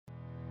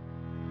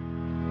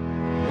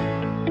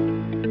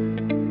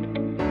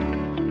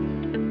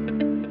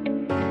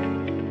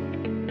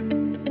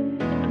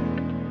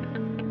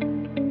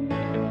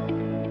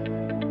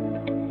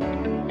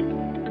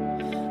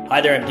Hi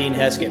there, I'm Dean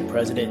Heskett,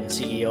 President and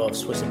CEO of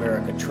Swiss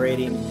America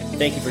Trading.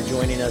 Thank you for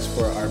joining us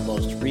for our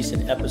most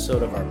recent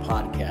episode of our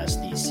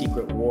podcast, The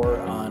Secret War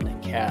on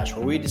Cash,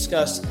 where we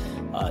discuss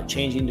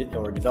changing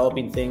or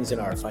developing things in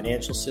our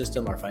financial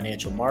system, our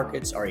financial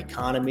markets, our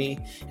economy.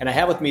 And I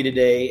have with me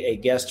today a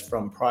guest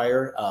from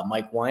Prior,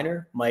 Mike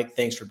Weiner. Mike,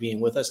 thanks for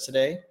being with us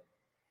today.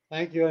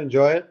 Thank you.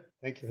 Enjoy it.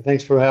 Thank you.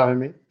 Thanks for having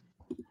me.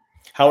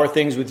 How are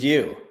things with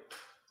you?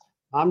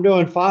 I'm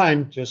doing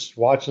fine. Just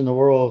watching the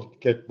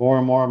world get more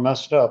and more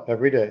messed up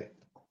every day.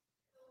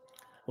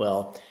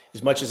 Well,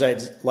 as much as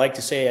I'd like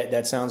to say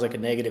that sounds like a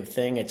negative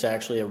thing, it's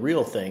actually a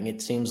real thing.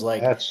 It seems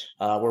like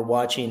we're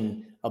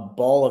watching a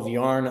ball of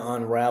yarn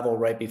unravel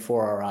right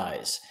before our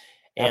eyes.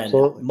 And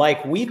absolutely.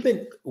 Mike, we've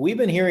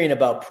been hearing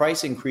about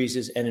price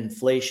increases and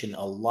inflation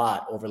a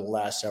lot over the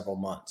last several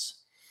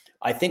months.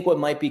 I think what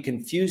might be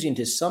confusing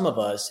to some of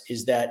us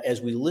is that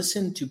as we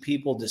listen to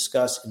people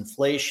discuss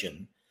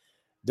inflation,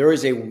 there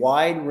is a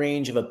wide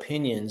range of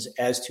opinions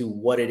as to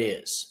what it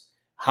is,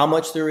 how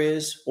much there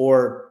is,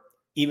 or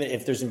even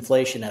if there's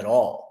inflation at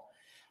all.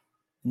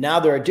 Now,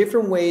 there are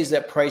different ways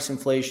that price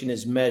inflation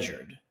is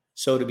measured.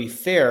 So to be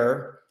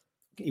fair,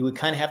 you would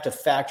kind of have to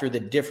factor the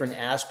different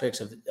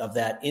aspects of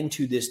that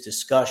into this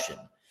discussion.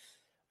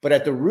 But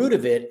at the root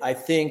of it, I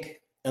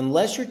think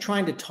unless you're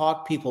trying to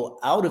talk people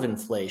out of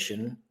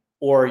inflation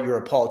or you're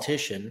a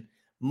politician,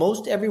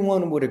 most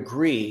everyone would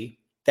agree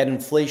that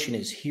inflation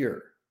is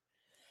here.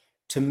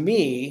 To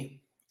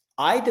me,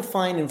 I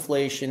define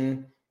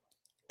inflation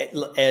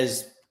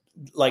as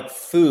like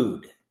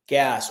food,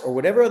 gas, or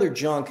whatever other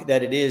junk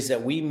that it is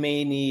that we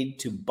may need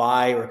to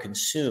buy or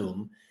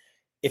consume.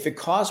 If it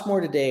costs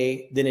more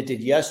today than it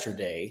did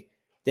yesterday,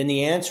 then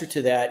the answer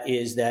to that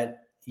is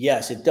that,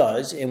 yes, it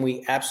does. And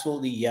we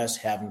absolutely, yes,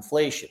 have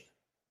inflation.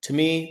 To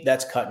me,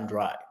 that's cut and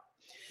dry.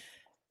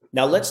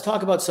 Now, let's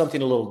talk about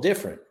something a little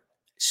different.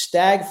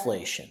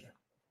 Stagflation.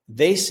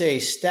 They say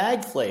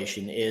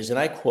stagflation is, and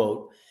I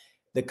quote,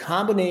 the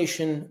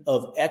combination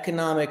of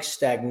economic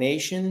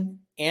stagnation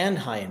and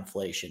high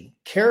inflation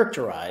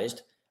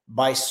characterized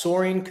by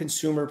soaring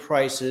consumer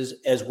prices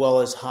as well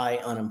as high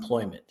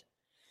unemployment.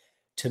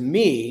 To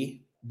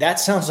me, that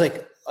sounds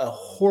like a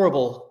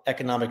horrible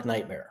economic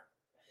nightmare.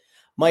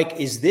 Mike,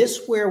 is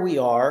this where we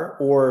are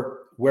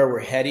or where we're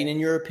heading in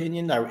your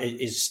opinion?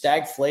 Is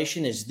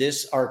stagflation, is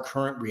this our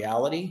current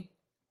reality?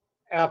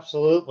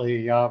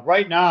 Absolutely.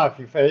 Right now,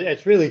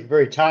 it's really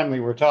very timely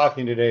we're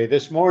talking today.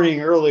 This morning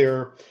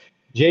earlier,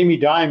 Jamie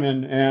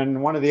Dimon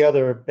and one of the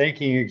other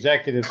banking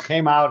executives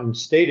came out and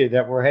stated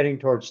that we're heading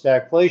towards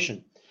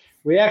stagflation.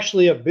 We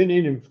actually have been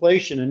in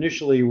inflation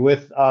initially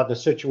with the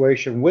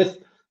situation with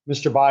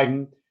Mr.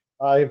 Biden.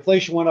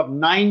 Inflation went up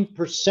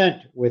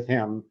 9% with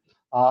him,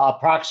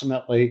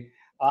 approximately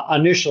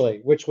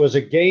initially, which was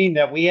a gain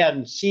that we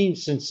hadn't seen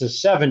since the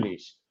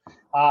 70s.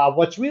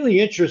 What's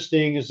really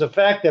interesting is the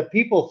fact that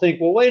people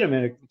think, well, wait a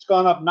minute, it's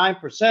gone up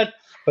 9%,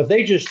 but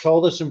they just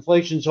told us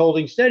inflation's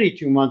holding steady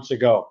 2 months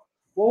ago.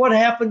 Well, what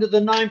happened to the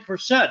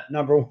 9%?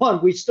 Number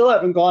one, we still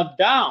haven't gone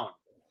down.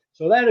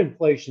 So that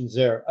inflation's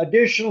there.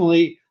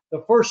 Additionally,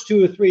 the first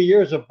 2 or 3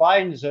 years of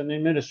Biden's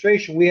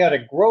administration, we had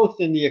a growth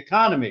in the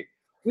economy.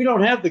 We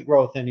don't have the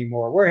growth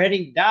anymore. We're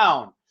heading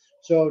down.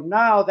 So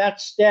now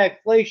that's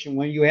stagflation.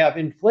 When you have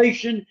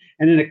inflation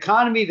and an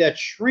economy that's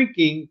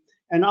shrinking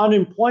and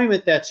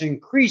unemployment that's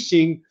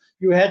increasing,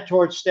 you head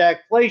towards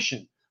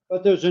stagflation.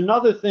 But there's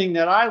another thing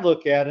that I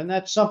look at, and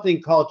that's something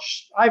called,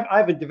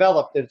 I've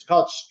developed it, it's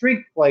called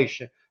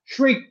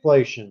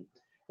shrinkflation.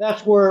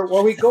 That's where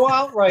we go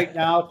out right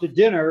now to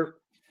dinner,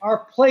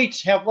 our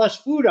plates have less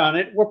food on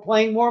it, we're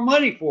paying more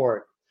money for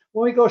it.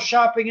 When we go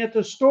shopping at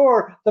the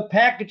store, the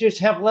packages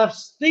have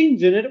less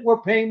things in it,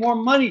 we're paying more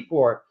money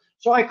for it.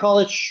 So I call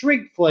it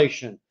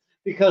shrinkflation,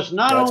 because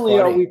not only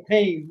are we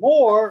paying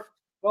more,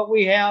 but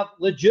we have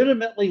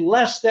legitimately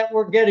less that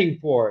we're getting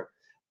for it.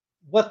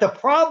 What the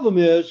problem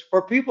is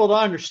for people to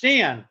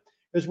understand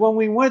is when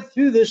we went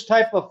through this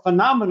type of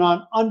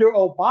phenomenon under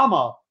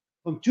Obama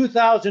from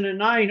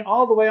 2009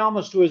 all the way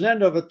almost to his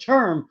end of a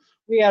term,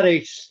 we had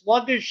a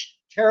sluggish,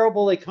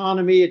 terrible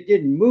economy. It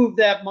didn't move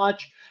that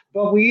much,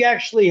 but we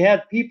actually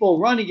had people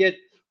running it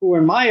who,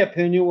 in my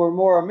opinion, were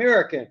more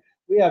American.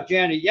 We have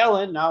Janet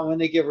Yellen now. When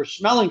they give her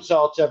smelling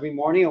salts every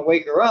morning and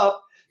wake her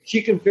up,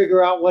 she can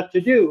figure out what to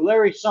do.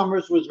 Larry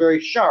Summers was very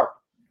sharp.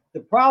 The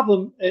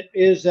problem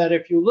is that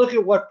if you look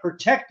at what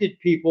protected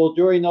people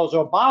during those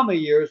Obama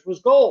years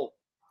was gold.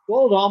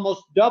 Gold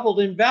almost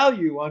doubled in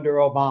value under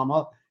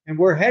Obama, and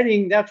we're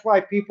heading, that's why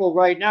people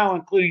right now,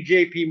 including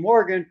JP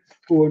Morgan,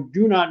 who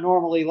do not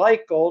normally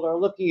like gold, are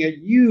looking at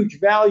huge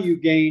value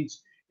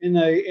gains in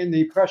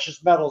the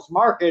precious metals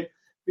market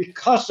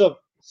because of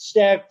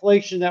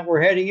stagflation that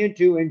we're heading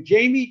into. And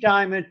Jamie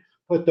Dimon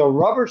put the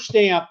rubber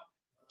stamp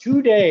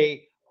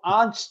today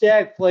on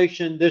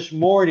stagflation this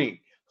morning.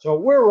 So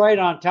we're right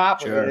on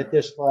top of it at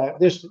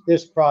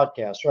this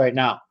broadcast right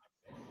now.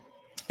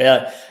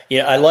 Yeah,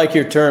 I like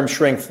your term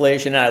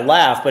shrinkflation. And I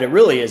laugh, but it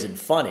really isn't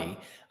funny.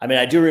 I mean,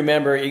 I do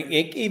remember it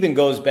even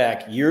goes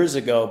back years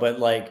ago, but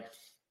like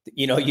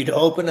you'd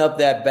open up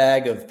that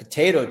bag of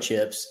potato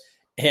chips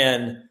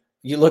and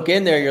you look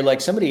in there, you're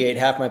like, somebody ate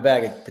half my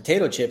bag of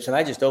potato chips and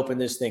I just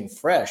opened this thing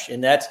fresh.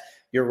 And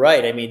you're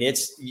right. I mean,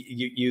 it's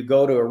you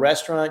go to a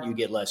restaurant, you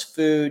get less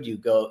food,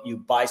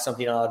 you buy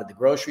something out of the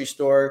grocery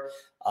store.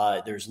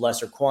 There's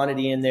lesser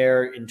quantity in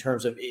there in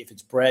terms of if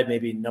it's bread,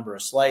 maybe number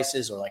of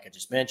slices, or like I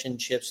just mentioned,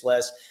 chips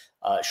less.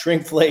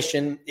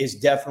 Shrinkflation is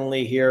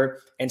definitely here.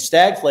 And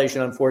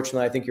stagflation,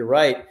 unfortunately, I think you're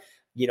right.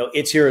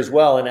 It's here as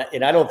well.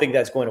 And I don't think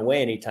that's going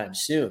away anytime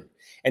soon.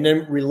 And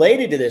then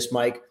related to this,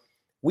 Mike,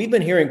 we've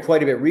been hearing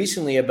quite a bit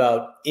recently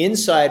about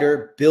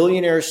insider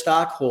billionaire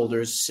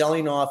stockholders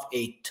selling off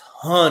a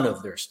ton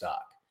of their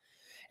stock.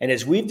 And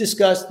as we've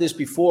discussed this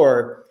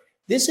before,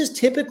 this is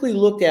typically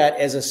looked at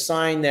as a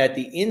sign that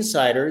the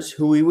insiders,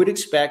 who we would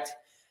expect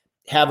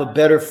have a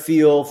better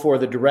feel for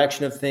the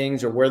direction of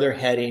things or where they're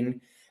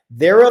heading,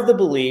 they're of the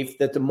belief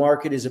that the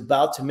market is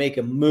about to make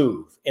a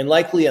move, and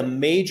likely a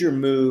major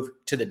move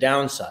to the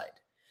downside.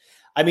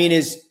 I mean,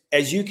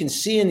 as you can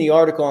see in the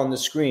article on the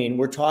screen,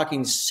 we're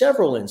talking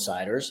several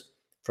insiders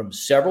from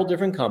several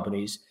different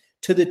companies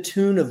to the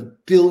tune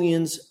of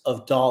billions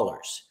of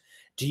dollars.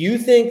 Do you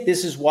think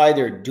this is why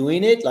they're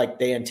doing it? Like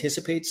they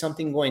anticipate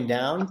something going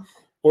down?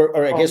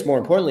 Or I guess more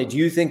importantly, do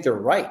you think they're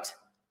right?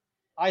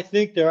 I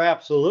think they're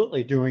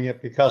absolutely doing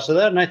it because of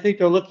that. And I think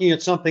they're looking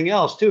at something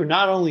else too.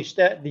 Not only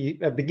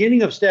the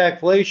beginning of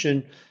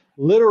stagflation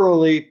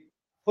literally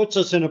puts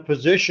us in a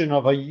position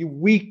of a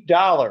weak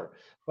dollar.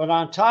 But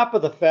on top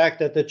of the fact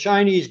that the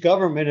Chinese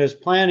government is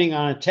planning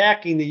on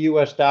attacking the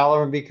US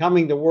dollar and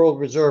becoming the world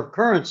reserve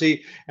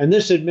currency, and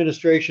this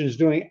administration is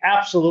doing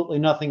absolutely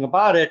nothing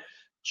about it,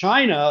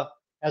 China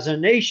as a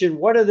nation,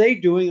 what are they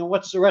doing and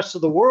what's the rest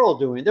of the world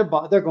doing? They're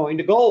going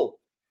to gold.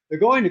 They're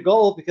going to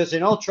gold because they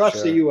don't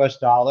trust the US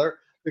dollar.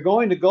 They're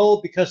going to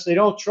gold because they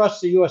don't trust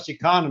the US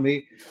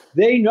economy.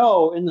 They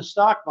know in the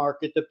stock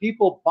market, the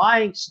people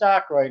buying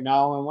stock right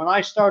now, and when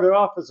I started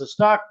off as a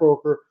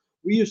stockbroker,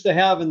 we used to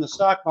have in the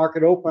stock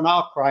market open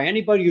outcry.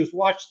 Anybody who's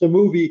watched the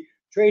movie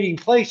Trading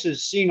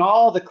Places, seen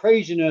all the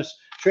craziness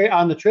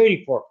on the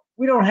trading floor.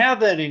 We don't have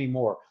that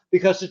anymore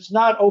because it's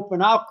not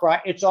open outcry.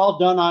 It's all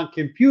done on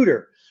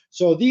computer.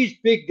 So these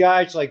big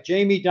guys like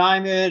Jamie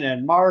Dimon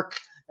and Mark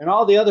and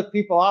all the other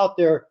people out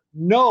there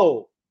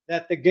know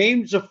that the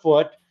game's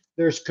afoot.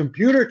 There's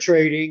computer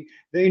trading.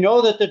 They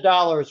know that the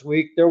dollar is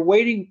weak. They're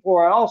waiting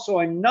for also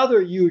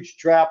another huge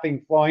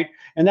trapping point,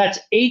 and that's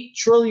 $8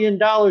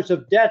 trillion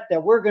of debt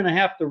that we're going to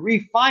have to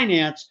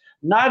refinance,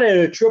 not at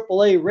a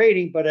AAA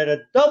rating, but at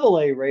a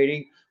AA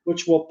rating,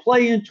 which will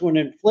play into an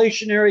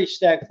inflationary,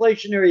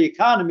 stagflationary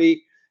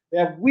economy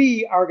that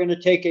we are going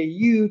to take a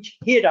huge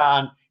hit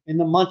on in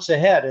the months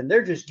ahead. And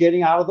they're just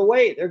getting out of the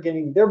way.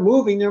 They're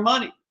moving their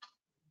money.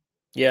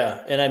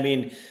 Yeah. And I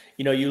mean,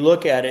 you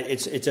look at it,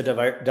 it's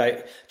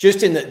a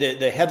just in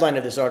the headline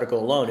of this article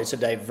alone, it's a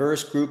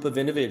diverse group of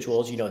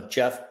individuals,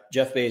 Jeff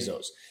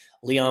Bezos,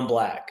 Leon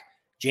Black,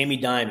 Jamie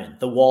Dimon,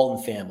 the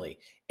Walton family.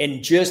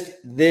 And just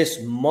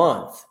this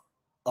month,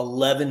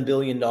 $11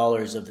 billion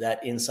of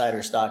that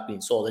insider stock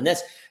being sold. And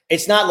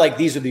it's not like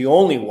these are the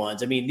only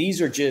ones. I mean,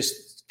 these are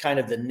just kind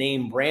of the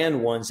name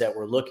brand ones that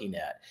we're looking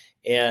at.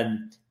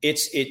 And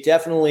it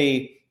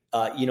definitely,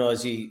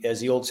 as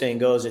the old saying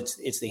goes,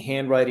 it's the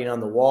handwriting on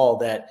the wall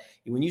that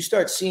when you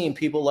start seeing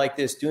people like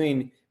this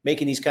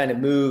making these kind of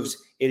moves,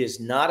 it is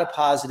not a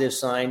positive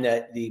sign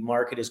that the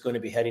market is going to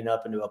be heading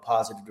up into a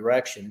positive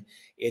direction.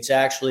 It's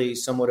actually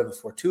somewhat of a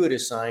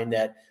fortuitous sign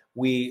that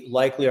we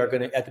likely are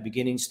going to, at the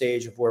beginning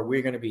stage of where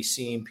we're going to be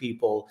seeing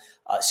people,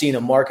 seeing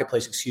a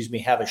marketplace,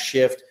 have a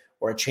shift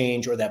or a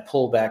change or that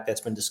pullback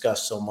that's been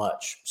discussed so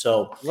much.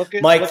 So,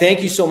 Mike,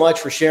 thank you so much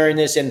for sharing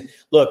this. And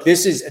look,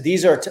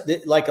 these are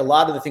like a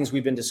lot of the things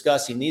we've been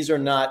discussing. These are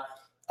not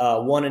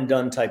one and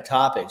done type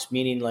topics,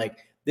 meaning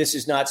like this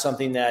is not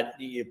something that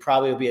it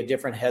probably will be a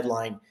different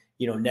headline,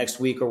 next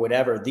week or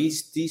whatever.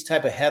 These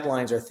type of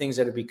headlines are things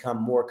that have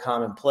become more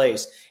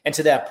commonplace. And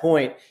to that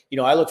point,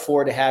 I look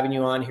forward to having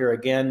you on here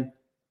again,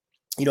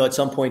 at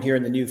some point here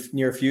in the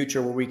near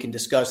future where we can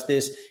discuss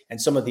this and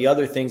some of the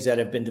other things that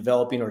have been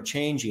developing or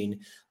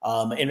changing.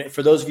 And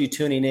for those of you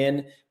tuning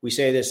in, we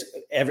say this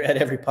at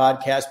every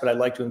podcast, but I'd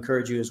like to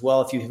encourage you as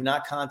well. If you have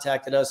not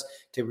contacted us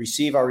to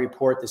receive our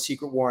report, The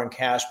Secret War on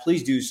Cash,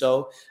 please do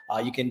so.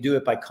 You can do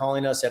it by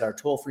calling us at our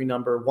toll-free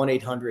number,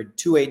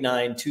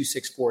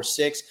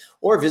 1-800-289-2646,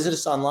 or visit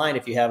us online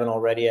if you haven't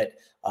already at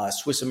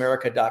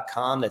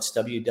SwissAmerica.com. That's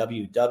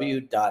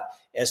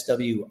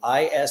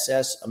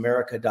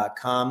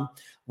www.SWISSAmerica.com.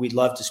 We'd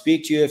love to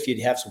speak to you if you'd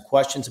have some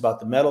questions about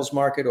the metals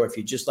market, or if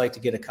you'd just like to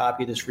get a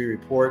copy of this free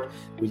report,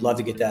 we'd love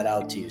to get that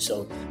out to you.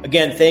 So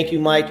again, thank you,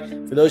 Mike.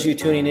 For those of you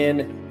tuning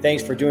in,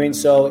 thanks for doing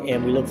so.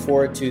 And we look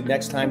forward to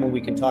next time when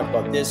we can talk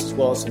about this as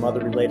well as some other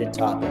related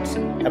topics.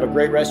 Have a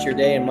great rest of your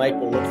day. And Mike,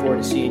 we'll look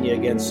forward to seeing you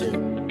again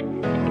soon.